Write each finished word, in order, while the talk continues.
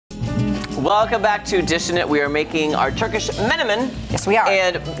Welcome back to Dishin' It. We are making our Turkish menemen. Yes, we are.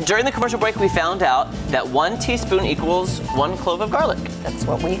 And during the commercial break, we found out that 1 teaspoon equals 1 clove of garlic. That's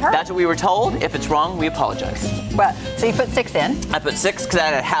what we heard. That's what we were told. If it's wrong, we apologize. Well, so you put 6 in. I put 6 because I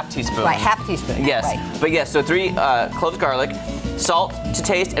had a half teaspoon. Right, half teaspoon. Yes. Right. But yes, so 3 cloves of garlic, salt to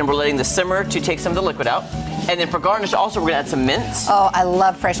taste, and we're letting this simmer to take some of the liquid out. And then for garnish, also, we're going to add some mint. Oh, I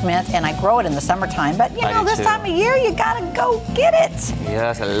love fresh mint, and I grow it in the summertime. But, you know, this time of year, you got to go get it.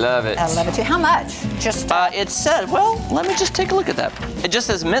 Yes, I love it. I love it, too. How much? Just... it said, well, let me just take a look at that. It just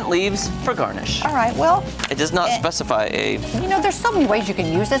says mint leaves for garnish. All right, well... It does not specify a... You know, there's so many ways you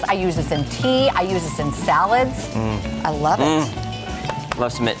can use this. I use this in tea. I use this in salads. I love it.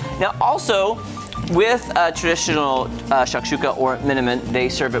 Love some mint. Now, also, with traditional shakshuka or menemen, they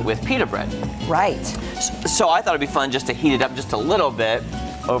serve it with pita bread. Right. So I thought it'd be fun just to heat it up just a little bit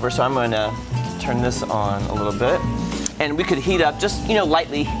over. So I'm going to turn this on a little bit. And we could heat up just, you know,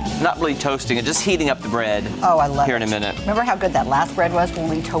 lightly, not really toasting it, just heating up the bread. Oh, I love it. Here in a minute. Remember how good that last bread was when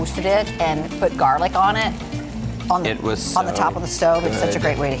we toasted it and put garlic on it? On the top of the stove. It's such a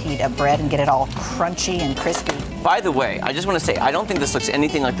great way to heat up bread and get it all crunchy and crispy. By the way, I just want to say, I don't think this looks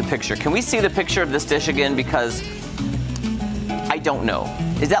anything like the picture. Can we see the picture of this dish again? Because I don't know.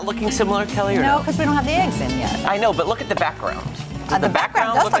 Is that looking similar, Kelly, or no? No, because we don't have the eggs in yet. I know, but look at the background. The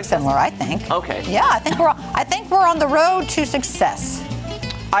background does look similar, I think. Okay. Yeah, I think we're on the road to success.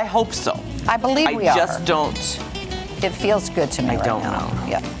 I hope so. I believe we are. I just don't. It feels good to me right now. I don't know.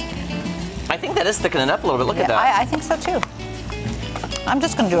 Yeah. I think that is thickening up a little bit. Look at that. I think so too. I'm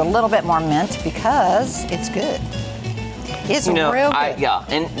just going to do a little bit more mint because it's good. It's real good. Yeah,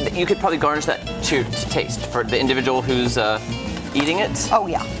 and you could probably garnish that to taste for the individual who's eating it. Oh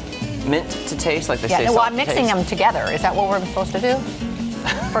yeah. Mint to taste, like they say. Well, I'm mixing them together. Is that what we're supposed to do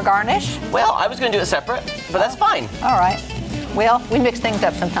for garnish? Well, I was going to do it separate, but that's fine. All right. Well, we mix things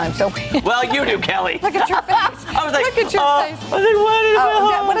up sometimes, so. Well, you do, Kelly. Look at your face. I was like, look at your face. I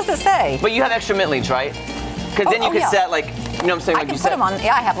was like, what does it say? But you have extra mint leaves, right? Because then you could set like, you know what I'm saying? I can put them on.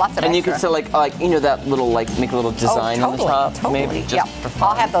 Yeah, I have lots of. And you could set like you know that little make a little design on the top, maybe just for fun.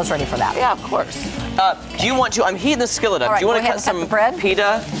 I'll have those ready for that. Yeah, of course. Do you want to? I'm heating the skillet up. Right, do you want to cut some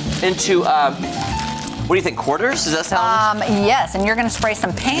pita into? What do you think? Quarters? Does that sound? Yes, and you're going to spray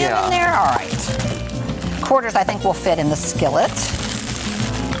some pan in there. All right. Quarters, I think, will fit in the skillet.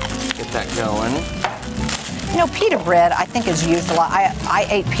 Get that going. You know, pita bread, I think, is used a lot. I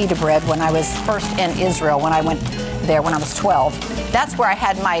ate pita bread when I was first in Israel, when I went there when I was 12. That's where I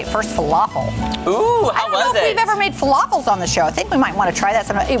had my first falafel. Ooh, how was it? I don't know if we've ever made falafels on the show. I think we might want to try that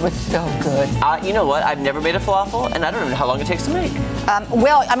sometime. It was so good. You know what? I've never made a falafel, and I don't know how long it takes to make.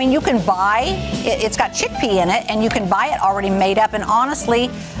 Well, I mean, you can buy, it's got chickpea in it, and you can buy it already made up. And honestly,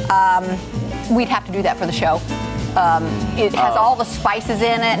 we'd have to do that for the show. It has all the spices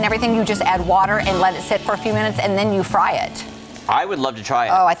in it and everything. You just add water and let it sit for a few minutes, and then you fry it. I would love to try it.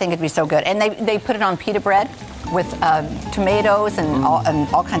 Oh, I think it'd be so good. And they put it on pita bread with tomatoes and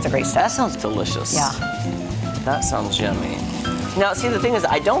all kinds of great stuff. That sounds delicious. Yeah. That sounds yummy. Now, see, the thing is,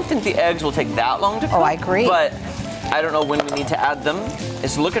 I don't think the eggs will take that long to cook. Oh, I agree. But I don't know when we need to add them.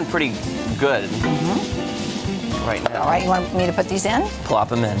 It's looking pretty good right now. All right, you want me to put these in? Plop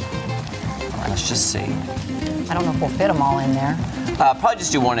them in. Let's just see. I don't know if we'll fit them all in there. Probably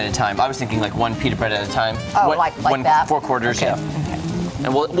just do one at a time. I was thinking like 1 pita bread at a time. Oh, like that? 4 quarters, okay. yeah. Okay.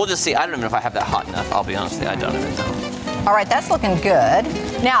 And we'll just see. I don't even know if I have that hot enough. I'll be honest with you, I don't even know. All right, that's looking good.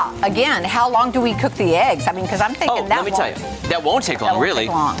 Now, again, how long do we cook the eggs? I mean, because I'm thinking let me tell you, that won't take long, really.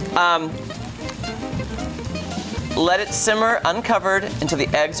 Take long. Let it simmer uncovered until the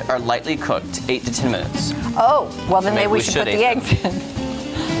eggs are lightly cooked, 8 to 10 minutes. Oh, well then maybe we should put the eggs in.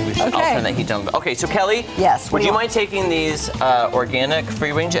 I'll turn that heat down. Okay, so Kelly, yes, would you mind taking these organic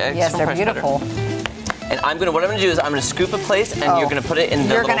free-range eggs? Yes, they're beautiful. And what I'm gonna do is I'm gonna scoop a place, and you're gonna put it in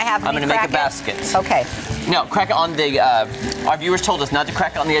the I'm gonna make a basket. Okay. No, crack it on the. Our viewers told us not to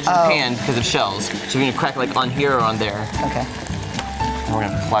crack it on the edge of the pan because of shells. So we're gonna crack it like on here or on there. Okay. And we're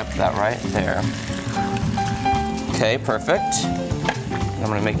gonna wipe that right there. Okay, perfect. I'm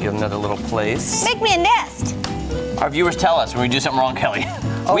gonna make you another little place. Make me a nest. Our viewers tell us when we do something wrong, Kelly.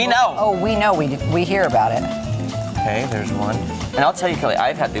 We know. Oh, we know. We hear about it. Okay, there's one. And I'll tell you, Kelly,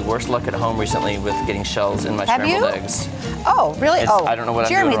 I've had the worst luck at home recently with getting shells in my scrambled eggs. Oh, really? I don't know what I'm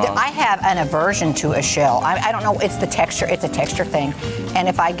doing wrong. I have an aversion to a shell. I don't know. It's the texture. It's a texture thing. And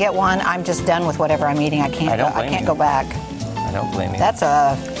if I get one, I'm just done with whatever I'm eating. I can't go back. I don't blame you.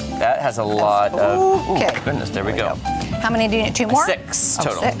 That has a lot of. Okay. Oh, goodness, there we go. How many do you need? 2 more? 6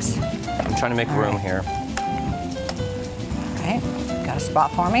 total. 6. I'm trying to make room here. Okay. Got a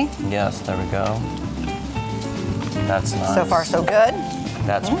spot for me? Yes, there we go. That's nice. So far, so good.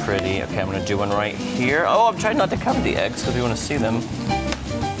 That's pretty. Okay, I'm gonna do one right here. Oh, I'm trying not to cover the eggs because we want to see them.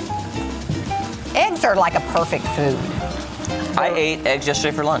 Eggs are like a perfect food. I ate eggs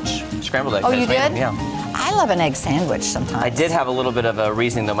yesterday for lunch. Scrambled eggs. Oh, I you just made did? them, yeah. I love an egg sandwich sometimes. I did have a little bit of a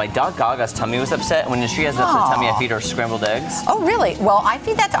reasoning though. My dog Gaga's tummy was upset. When she has an upset tummy, I feed her scrambled eggs. Oh, really? Well, I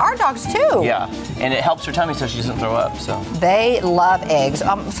feed that to our dogs too. Yeah, and it helps her tummy so she doesn't throw up. So they love eggs.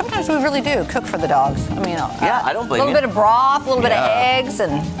 Sometimes we really do cook for the dogs. I mean, yeah, I don't blame you. A little bit of broth, a little bit of Yeah. eggs,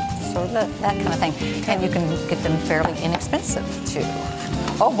 and sort of that kind of thing. And you can get them fairly inexpensive too.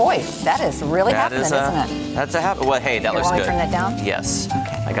 Oh boy, that is really happening, isn't it? That's a habit. Well, hey, that looks Want good. me to turn that down? Yes.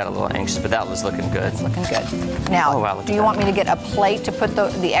 Okay. I got a little anxious, but that was looking good. It's looking good. Now, Oh, wow, look do at you that. want me to get a plate to put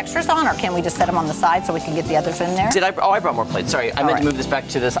the extras on, or can we just set them on the side so we can get the others in there? Did I? Oh, I brought more plates. Sorry, I meant right. to move this back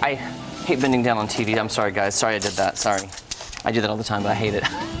to this. I hate bending down on TV. I'm sorry, guys. Sorry I did that. Sorry. I do that all the time, but I hate it.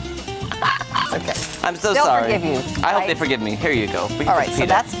 Okay. I'm so They'll sorry. forgive you, I hope right? they forgive me. Here you go. We can All put right, the so pita.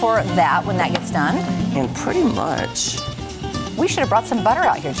 that's for that when that gets done. And pretty much. We should have brought some butter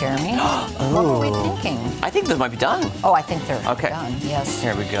out here, Jeremy. What were we thinking? I think those might be done. Oh, I think they're Okay. done. Yes.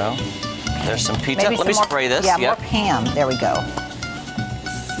 Here we go. There's some pita. Maybe Let me some more- spray this. Yeah, Yep. more Pam. There we go.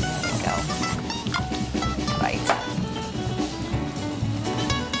 There we go. Right.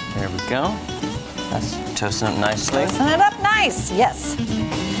 There we go. That's toasting up nicely. Loosen it up nice. Yes.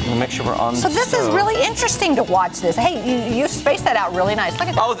 We'll make sure we're on So the this is stove. really interesting to watch this. Hey, you spaced that out really nice. Look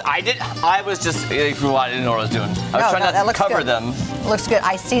at that. Oh, I did. I was just. I didn't know what I was doing. I was No, trying no, not that to looks cover good. them. Looks good.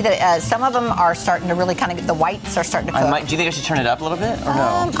 I see that some of them are starting to really kind of get the whites are starting to cook. Do you think I should turn it up a little bit or no?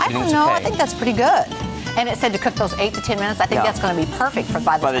 I Do you think don't it's know. okay? I think that's pretty good. And it said to cook those 8 to 10 minutes. I think Yeah. that's going to be perfect for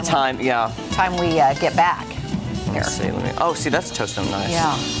by By the time, yeah. we get back. Here. Let's see. Let me. Oh, see, that's toasting up nice.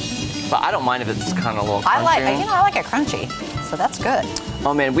 Yeah. But I don't mind if it's kind of a little crunchy. I like it crunchy. So that's good.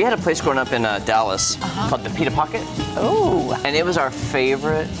 Oh man, we had a place growing up in Dallas called the Pita Pocket, Ooh. and it was our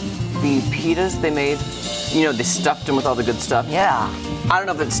favorite. The pitas they made, you know, they stuffed them with all the good stuff. Yeah. I don't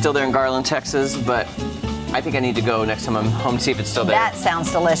know if it's still there in Garland, Texas, but I think I need to go next time I'm home to see if it's still there. That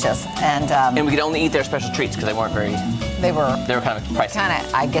sounds delicious. And And we could only eat their special treats because they weren't very. they were They were kind of pricey.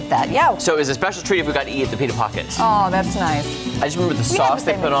 I get that. Yeah. So it was a special treat if we got to eat at the Pita Pocket. Oh, that's nice. I just remember the We have sauce the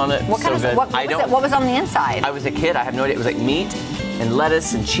they same- put on it. What kind so of good. what, I was don't. it, what was on the inside? I was a kid. I have no idea. It was like meat and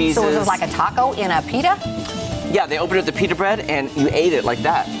lettuce and cheeses. So it was like a taco in a pita? Yeah, they opened up the pita bread and you ate it like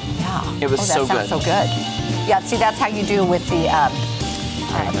that. Yeah. It was that so sounds good. so good. Yeah, see, that's how you do with the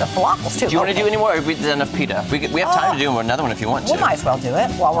falafels too. Do you want to Okay. do any more? Or have we done enough pita? We have time to do another one if you want to. We might as well do it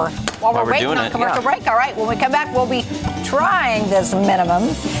while we're we're waiting doing on it, commercial yeah. break. All right, when we come back, we'll be trying this minimum.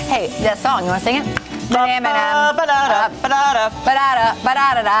 Hey, that song, you want to sing it?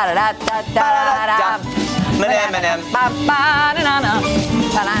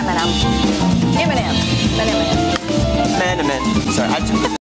 Sorry, I took the